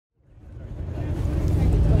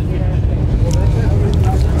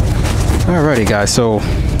Alrighty guys, so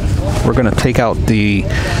we're gonna take out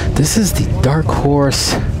this is the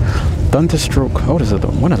Darkhorse Thunderstroke. Oh, what is it, the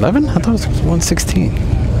 111? I thought it was 116.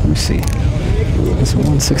 Let me see. Is it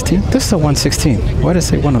 116? This is a 116. Why did it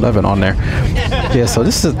say 111 on there? Yeah, so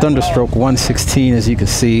this is a Thunderstroke 116, as you can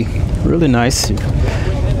see. Really nice.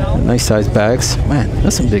 Nice size bags. Man,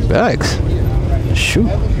 that's some big bags. Shoot.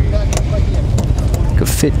 Could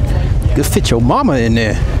fit your mama in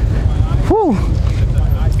there. Whew.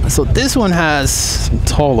 So this one has some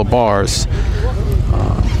taller bars.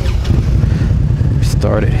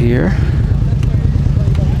 Start it here.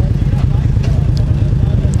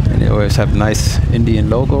 And they always have nice Indian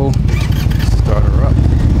logo. Start her up.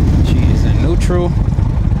 She is in neutral.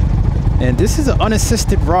 And this is an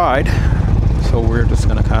unassisted ride. So we're just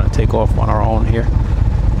gonna kind of take off on our own here.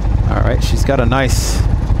 All right, she's got a nice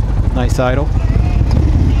idle.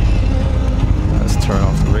 Let's turn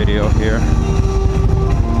off the radio here.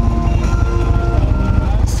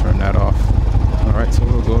 Turn that off. All right, so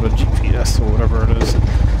we'll go to GPS or whatever it is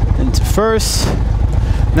into first.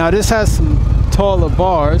 Now this has some taller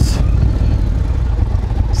bars,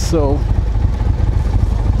 so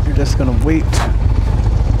you're just gonna wait.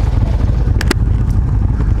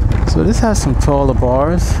 So this has some taller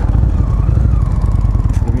bars, so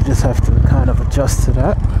we just have to kind of adjust to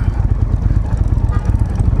that.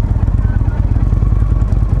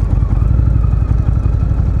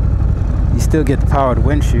 Still get the powered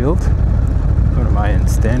windshield. What am I in?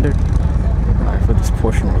 Standard? Alright, for this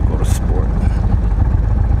portion we'll go to sport.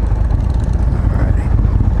 Alrighty.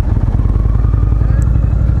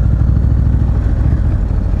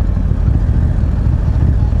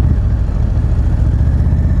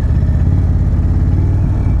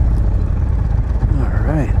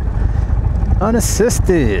 Alright.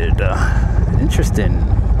 Unassisted. Interesting.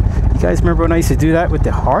 You guys remember when I used to do that with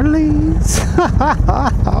the Harleys?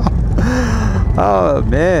 Oh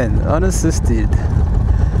man, unassisted.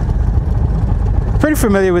 Pretty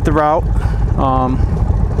familiar with the route.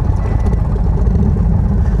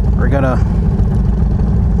 We're gonna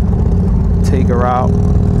take her out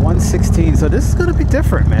 116. So this is gonna be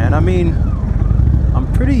different, man. I mean, I'm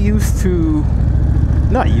pretty used to,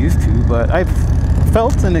 not used to, but I've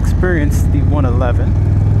felt and experienced the 111,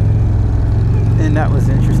 and that was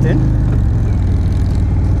interesting.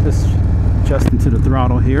 Just adjusting to the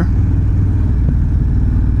throttle here.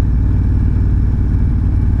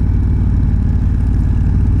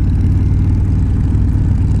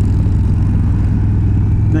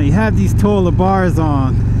 Now you have these taller bars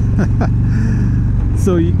on,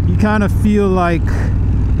 so you kind of feel like,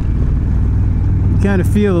 a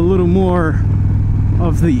little more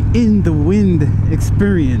of the in the wind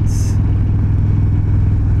experience.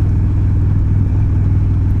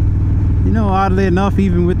 You know, oddly enough,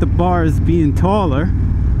 even with the bars being taller,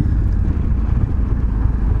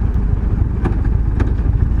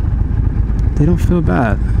 they don't feel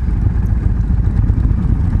bad.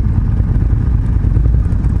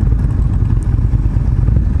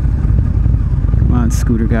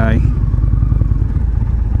 Scooter guy.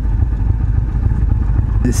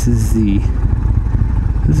 This is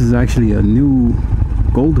actually a new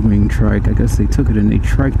Goldwing trike. I guess they took it and they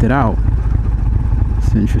triked it out.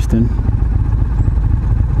 It's interesting.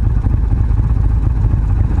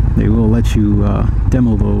 They will let you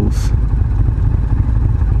demo those.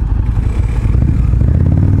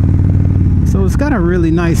 So it's got a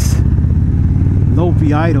really nice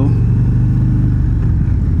Lumpy idle.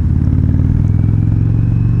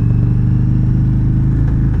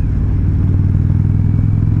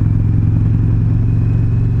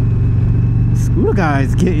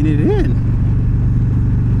 Guy's getting it in.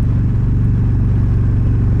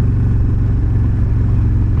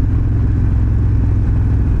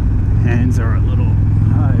 Hands are a little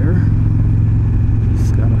higher.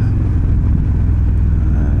 Just gotta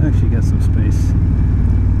actually got some space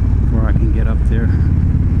before I can get up there.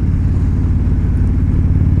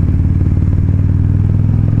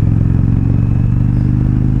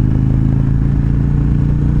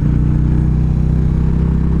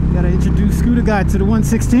 Introduce Scooter Guy to the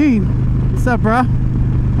 116. What's up, bro? A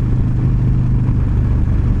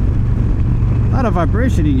lot of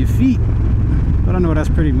vibration in your feet, but I know that's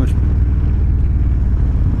pretty much,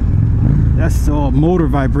 that's all motor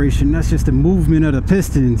vibration. That's just the movement of the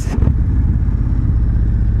pistons.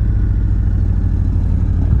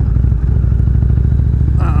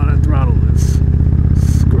 Oh, that throttle is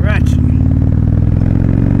scratchy.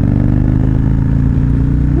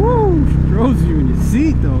 Woo! Throws you in your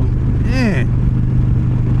seat though. Man.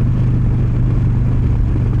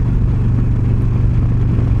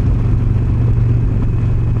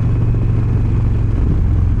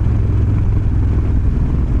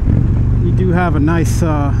 have a nice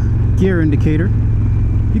gear indicator.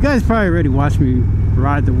 You guys probably already watched me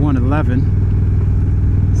ride the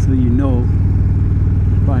 111, so you know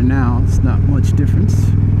by now it's not much difference.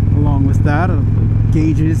 Along with that, of the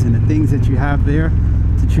gauges and the things that you have there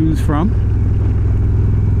to choose from.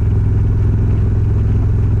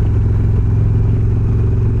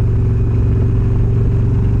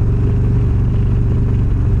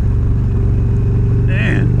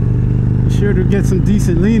 Man, sure to get some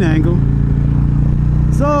decent lean angle.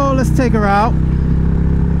 So let's take her out.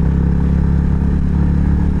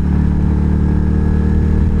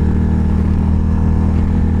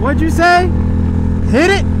 What'd you say?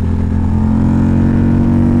 Hit it?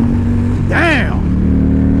 Damn.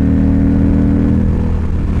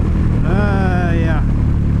 Yeah.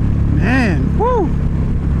 Man, whoo.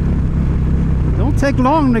 Don't take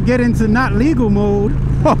long to get into not legal mode.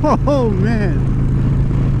 Oh, man.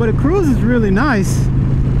 But the cruise is really nice.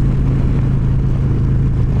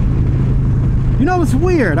 You know, it's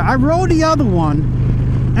weird. I rode the other one,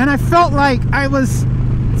 and I felt like I was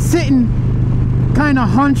sitting kind of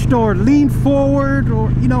hunched or leaned forward, or,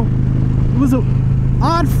 you know, it was an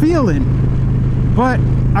odd feeling. But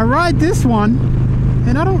I ride this one,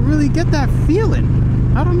 and I don't really get that feeling.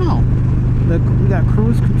 I don't know. We got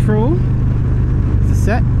cruise control. Is it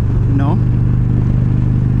set? No.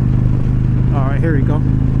 All right, here we go.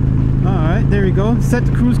 All right, there we go. Set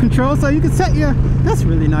the cruise control, so you can set your. That's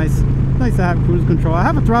really nice. Nice to have cruise control. I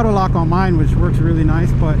have a throttle lock on mine, which works really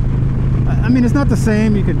nice, but I mean, it's not the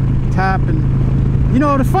same. You could tap and, you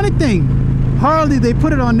know, the funny thing, Harley, they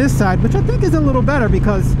put it on this side, which I think is a little better,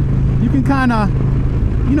 because you can kind of,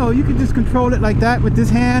 you know, you can just control it like that with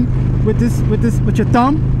this hand, with your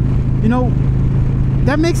thumb. You know,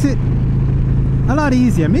 that makes it a lot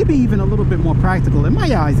easier, maybe even a little bit more practical in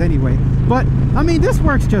my eyes anyway. But I mean, this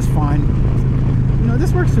works just fine. You know,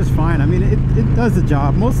 this works just fine. I mean, it does the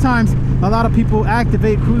job. Most times a lot of people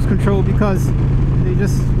activate cruise control because they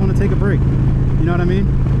just want to take a break. You know what I mean?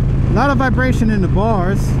 A lot of vibration in the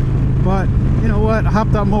bars, but you know what, a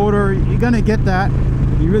hopped up motor, you're gonna get that.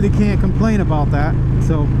 You really can't complain about that.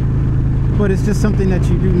 So, but it's just something that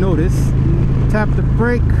you do notice. You tap the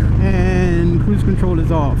brake and cruise control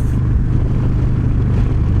is off.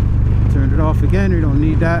 Turn it off again, we don't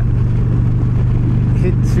need that.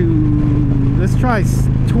 Hit to, let's try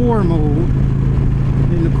tour mode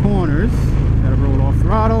in the corners. Gotta roll off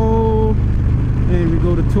throttle, and we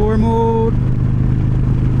go to tour mode.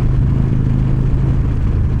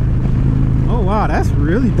 Oh wow, that's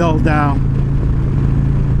really dulled down.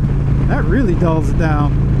 That really dulls it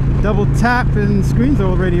down. Double tap and screen's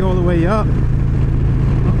already all the way up.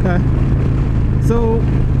 Okay, so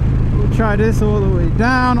we'll try this all the way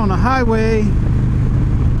down on the highway.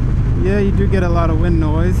 Yeah, you do get a lot of wind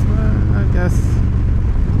noise, but I guess,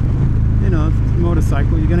 you know, it's a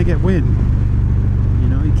motorcycle, you're gonna get wind. You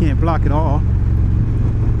know, you can't block it all.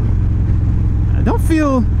 I don't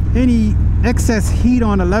feel any excess heat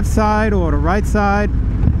on the left side or the right side,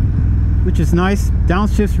 which is nice.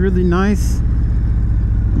 Downshift's really nice.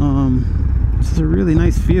 This is a really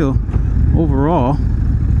nice feel overall.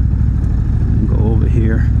 Go over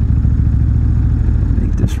here,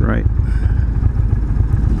 make this right.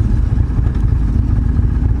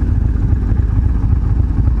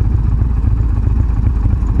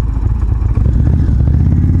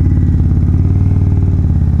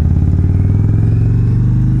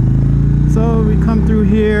 So we come through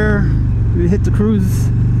here, we hit the cruise,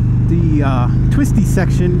 the twisty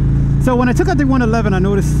section. So when I took out the 111, I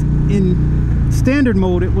noticed in standard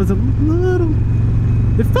mode it was a little,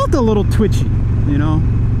 it felt a little twitchy, you know.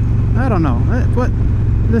 I don't know, but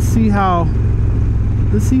let's see how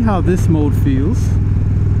this mode feels.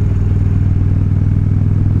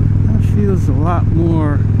 That feels a lot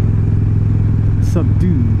more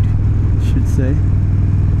subdued, I should say,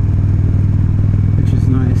 which is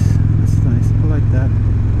nice. That's nice. I like that.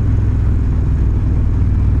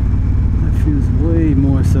 That feels way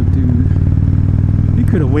more subdued. You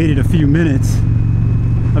could have waited a few minutes,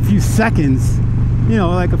 a few seconds. You know,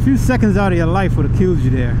 like a few seconds out of your life would have killed you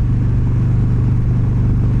there.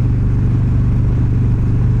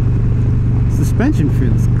 Suspension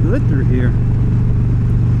feels good through here.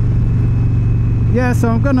 Yeah,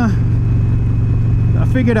 so I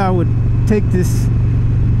figured I would take this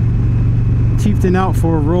Chieftain out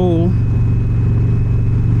for a roll,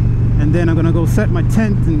 and then I'm gonna go set my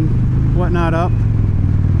tent and whatnot up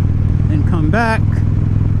and come back,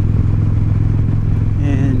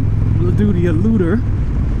 and we'll do the eluder.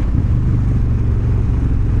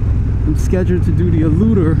 I'm scheduled to do the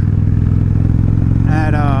eluder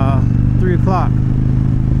at 3 o'clock.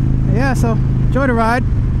 Yeah, so enjoy the ride.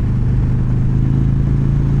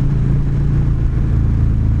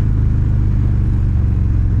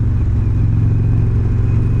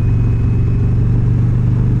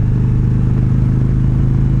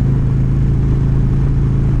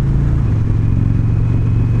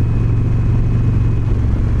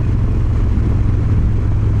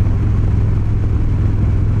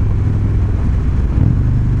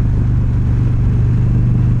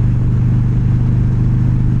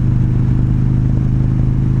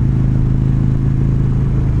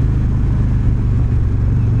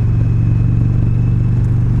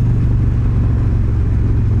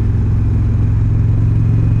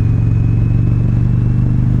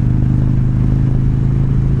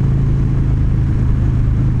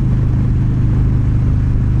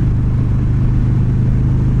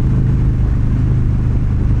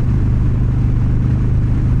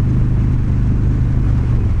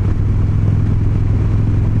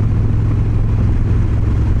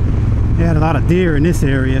 lot of deer in this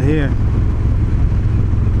area here.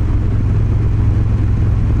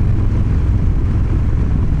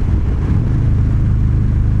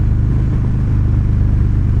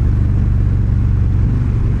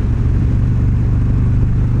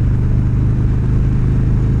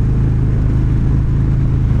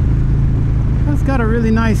 It's got a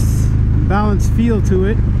really nice balanced feel to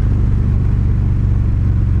it.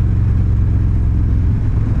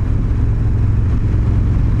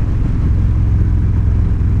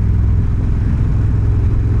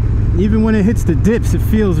 Even when it hits the dips, it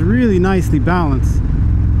feels really nicely balanced.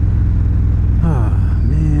 Oh,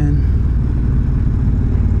 man.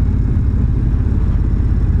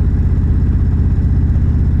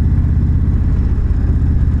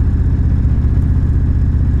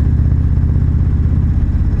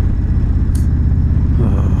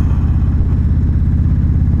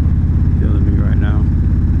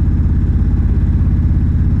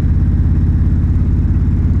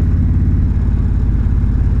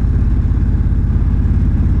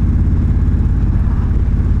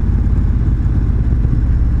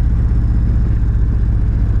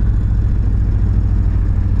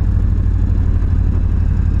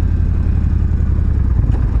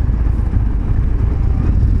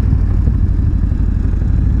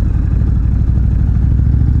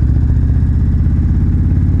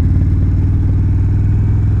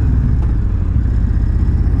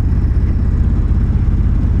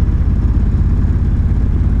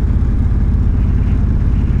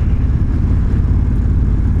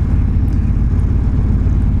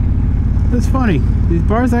 It's funny, these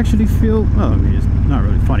bars actually feel, well, I mean, it's not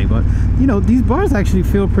really funny, but you know, these bars actually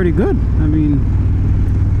feel pretty good. I mean,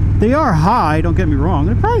 they are high, don't get me wrong.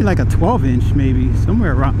 They're probably like a 12-inch maybe,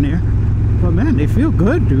 somewhere around there, but man, they feel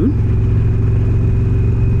good, dude.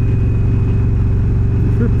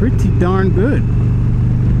 They feel pretty darn good.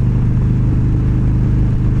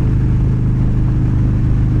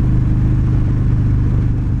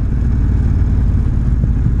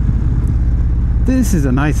 This is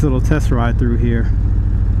a nice little test ride through here.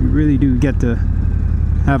 You really do get to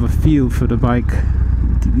have a feel for the bike.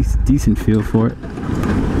 Decent feel for it.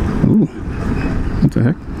 Ooh, what the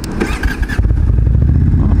heck?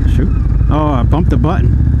 Oh, shoot. Oh, I bumped the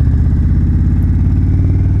button.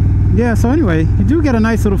 Yeah, so anyway, you do get a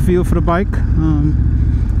nice little feel for the bike.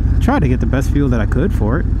 I tried to get the best feel that I could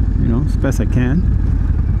for it, you know, as best I can.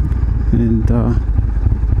 And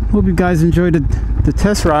hope you guys enjoyed the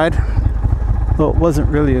test ride. Well, it wasn't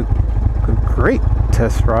really a great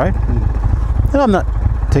test ride, and I'm not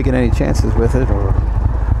taking any chances with it or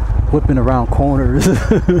whipping around corners.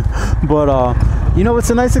 But you know, it's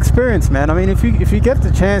a nice experience, man. I mean, if you get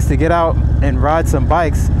the chance to get out and ride some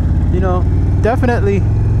bikes, you know, definitely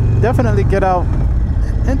get out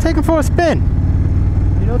and take them for a spin.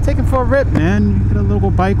 You know, take them for a rip, man. You get a local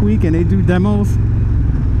bike week and they do demos.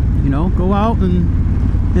 You know, go out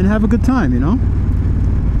and have a good time. You know.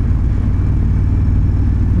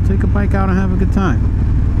 Take a bike out and have a good time.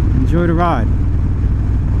 Enjoy the ride.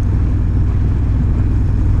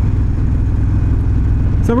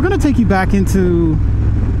 So we're going to take you back into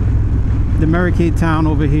the Merricade town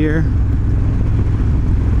over here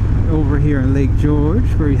in Lake George,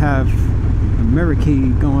 where we have a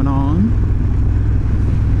Merricade going on.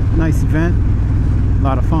 Nice event, a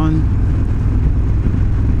lot of fun.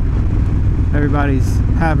 Everybody's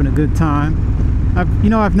having a good time.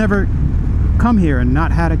 I've never come here and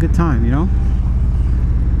not had a good time, you know.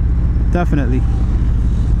 Definitely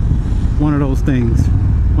one of those things,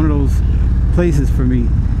 one of those places for me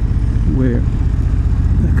where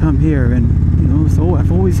I come here and, you know, so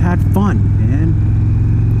I've always had fun, man.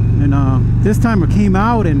 And this time I came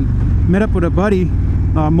out and met up with a buddy,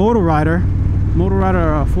 Motor Rider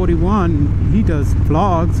 41. He does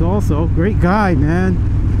vlogs also. Great guy, man.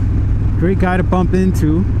 Great guy to bump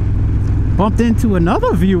into. Bumped into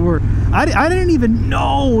another viewer. I didn't even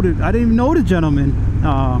know the gentleman,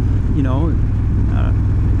 you know,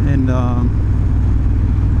 and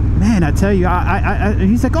man, I tell you,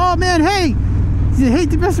 he's like, oh man, hey, he said,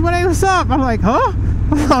 hey, what's up? I'm like, huh?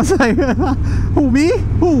 I was like, who, me?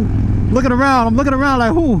 Who? Looking around, I'm looking around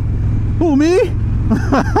like, who, me?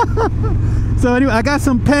 So anyway, I got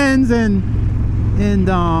some pens and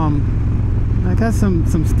I got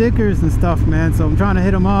some stickers and stuff, man. So I'm trying to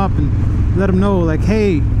hit him up and let him know, like,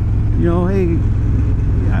 hey, you know, hey,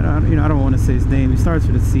 I don't want to say his name. He starts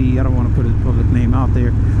with a C. I don't want to put his public name out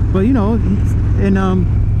there, but you know, and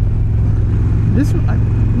this, you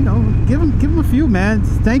know, give him a few, man.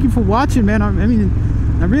 Thank you for watching, man. I mean,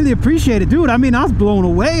 I really appreciate it, dude. I mean, I was blown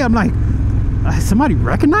away. I'm like, somebody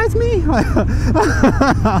recognize me?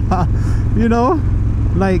 You know,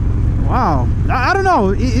 like, Wow. I don't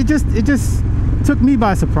know. It just took me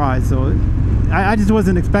by surprise. So I just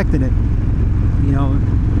wasn't expecting it. You know.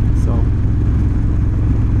 So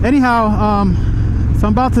anyhow, so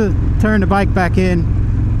I'm about to turn the bike back in,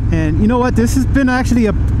 and you know what? This has been actually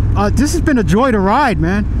this has been a joy to ride,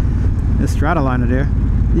 man. The Stratoliner there.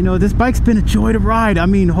 You know, this bike's been a joy to ride. I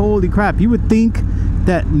mean, holy crap. You would think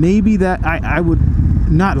that maybe that I would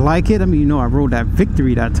not like it. I mean, you know, I rode that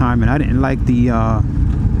Victory that time, and I didn't like the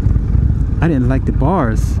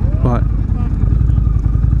bars, but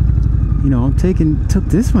you know, took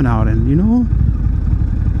this one out, and you know,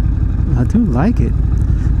 I do like it.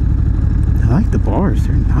 I like the bars.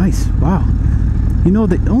 They're nice. Wow. You know,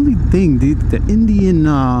 the only thing, the Indian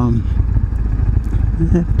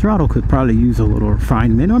throttle could probably use a little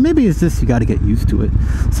refinement, or maybe it's just you got to get used to it.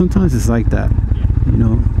 Sometimes it's like that. You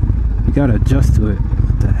know, you got to adjust to it.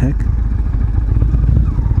 What the heck?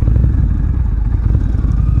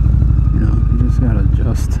 You know, you just got to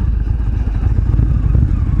adjust.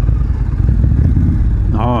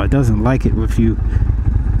 Oh, it doesn't like it if you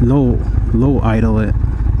low idle it.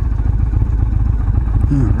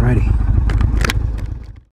 Alrighty.